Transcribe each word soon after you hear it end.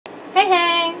Hey,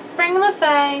 hey, Spring Le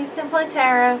Fay, Simply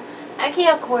Tarot, Aki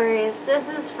Aquarius, this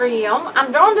is for you.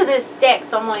 I'm drawn to this deck,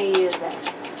 so I'm going to use it.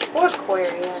 For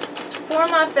Aquarius, for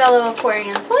my fellow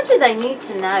Aquarians, what do they need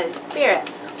to know? Spirit,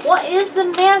 what is the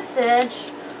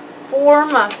message for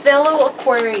my fellow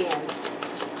Aquarians?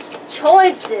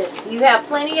 Choices. You have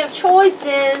plenty of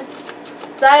choices.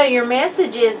 So your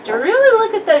message is to really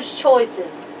look at those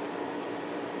choices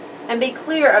and be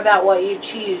clear about what you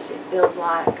choose, it feels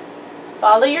like.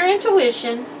 Follow your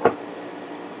intuition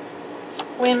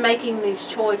when making these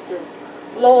choices.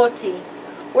 Loyalty.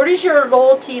 Where does your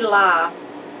loyalty lie?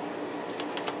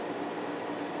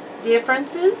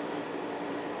 Differences.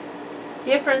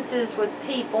 Differences with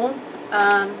people.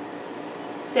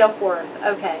 Self-worth.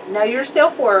 Okay. Know your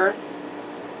self-worth.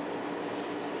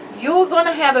 You're going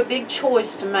to have a big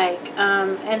choice to make.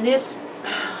 And this,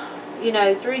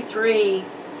 3-3,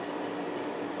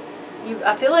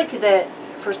 I feel like that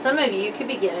for some of you could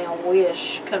be getting a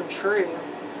wish come true.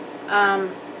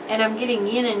 And I'm getting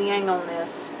yin and yang on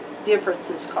this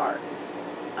differences card.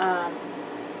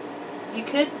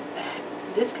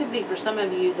 This could be for some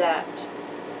of you that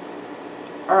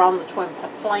are on the twin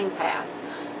flame path.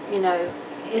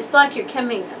 It's like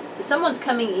someone's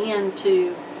coming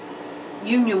into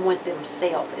union with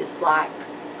themselves. It's like,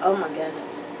 oh my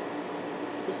goodness.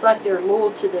 It's like they're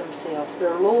loyal to themselves.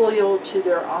 They're loyal to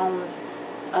their own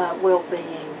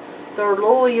well-being. They're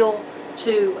loyal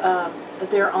to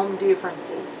their own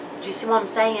differences. Do you see what I'm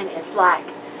saying? It's like,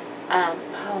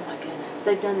 oh my goodness,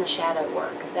 they've done the shadow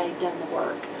work. They've done the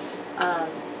work.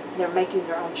 They're making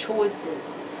their own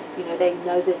choices. They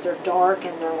know that they're dark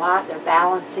and they're light. They're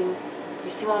balancing. Do you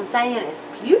see what I'm saying? It's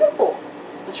beautiful.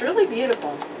 It's really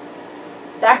beautiful.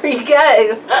 There you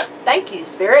go. Thank you,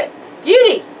 Spirit.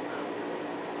 Beauty.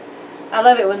 I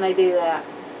love it when they do that.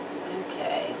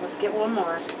 Okay, let's get one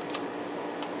more.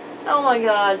 Oh my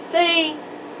God, see?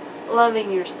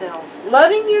 Loving yourself.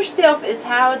 Loving yourself is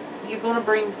how you're going to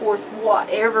bring forth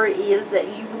whatever it is that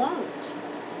you want.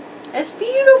 It's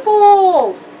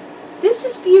beautiful. This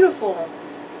is beautiful.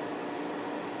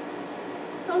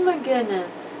 Oh my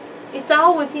goodness. It's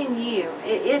all within you.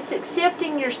 It's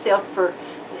accepting yourself for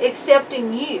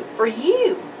accepting you. For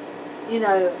you.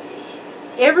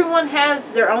 Everyone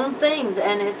has their own things,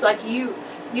 and it's like you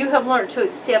have learned to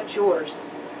accept yours.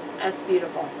 That's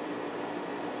beautiful.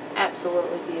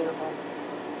 Absolutely beautiful.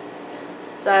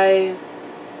 So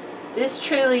this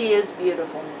truly is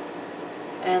beautiful,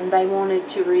 and they wanted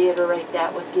to reiterate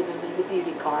that with giving me the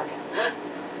beauty card.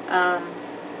 I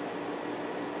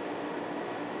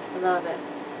love it.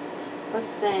 Let's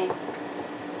see.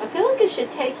 I feel like I should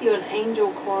take you an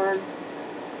angel card.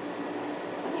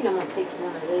 I think I'm going to take you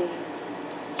one of these.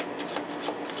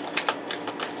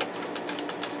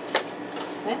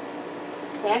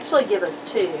 They actually give us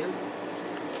two.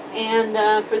 And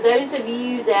for those of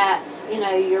you that,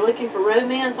 you're looking for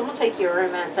romance, I'm going to take you a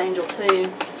romance angel too.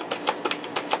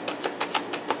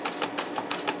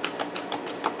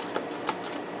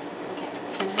 Okay,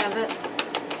 can I have it?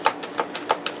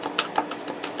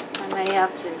 I may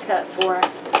have to cut for it.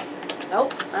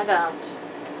 Nope, I don't.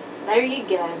 There you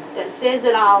go. That says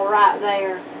it all right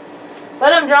there.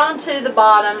 But I'm drawn to the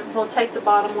bottom. We'll take the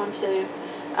bottom one too.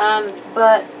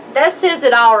 But that says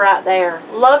it all right there.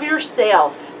 Love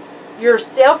yourself. Your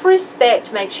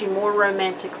self-respect makes you more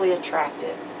romantically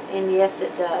attractive. And yes,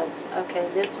 it does. Okay,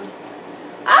 this one.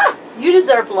 Ah! You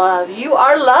deserve love. You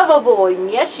are lovable. And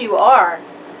yes, you are.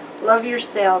 Love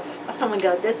yourself. Oh my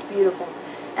God, that's beautiful.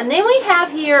 And then we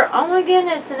have here, oh my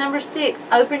goodness, the number 6,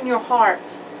 open your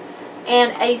heart.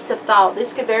 And Ace of Thought.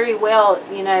 This could very well,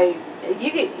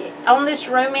 you could, on this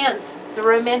romance, the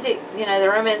romantic, the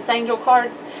romance angel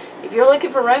cards, if you're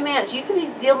looking for romance, you could be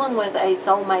dealing with a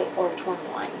soulmate or a twin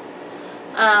flame.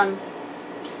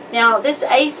 Now, this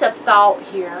Ace of Thought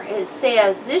here, it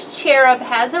says, this cherub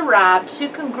has arrived to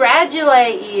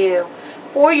congratulate you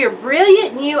for your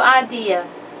brilliant new idea,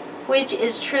 which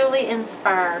is truly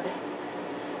inspired.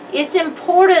 It's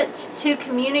important to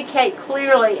communicate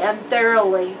clearly and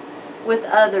thoroughly with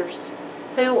others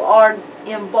who are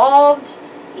involved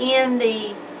in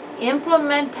the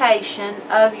implementation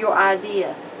of your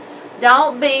idea.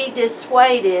 Don't be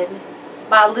dissuaded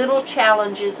by little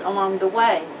challenges along the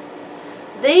way.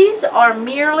 These are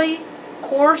merely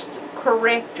course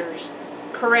corrections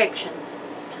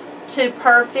to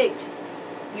perfect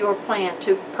your plan,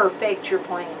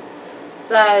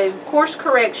 So, course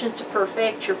corrections to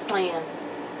perfect your plan.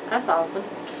 That's awesome.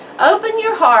 Open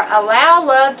your heart. Allow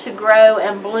love to grow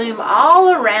and bloom all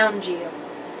around you.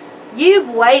 You've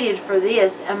waited for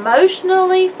this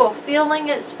emotionally fulfilling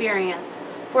experience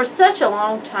for such a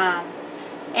long time.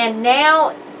 And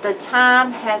now The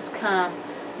time has come.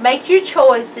 Make your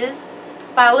choices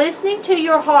by listening to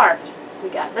your heart. We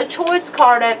got the choice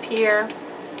card up here.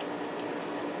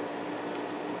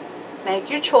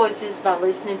 Make your choices by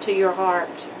listening to your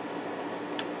heart.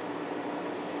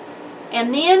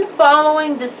 And then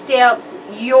following the steps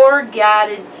you're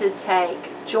guided to take.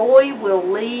 Joy will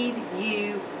lead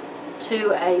you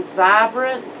to a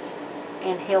vibrant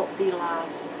and healthy life.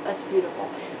 That's beautiful.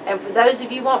 And for those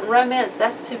of you wanting romance,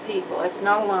 that's two people. It's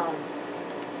not alone.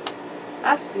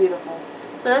 That's beautiful.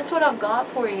 So that's what I've got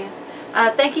for you.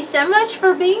 Thank you so much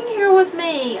for being here with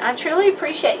me. I truly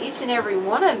appreciate each and every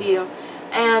one of you.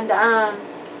 And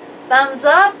thumbs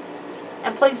up.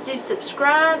 And please do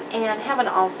subscribe. And have an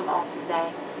awesome, awesome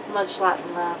day. Much light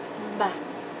and love. Bye.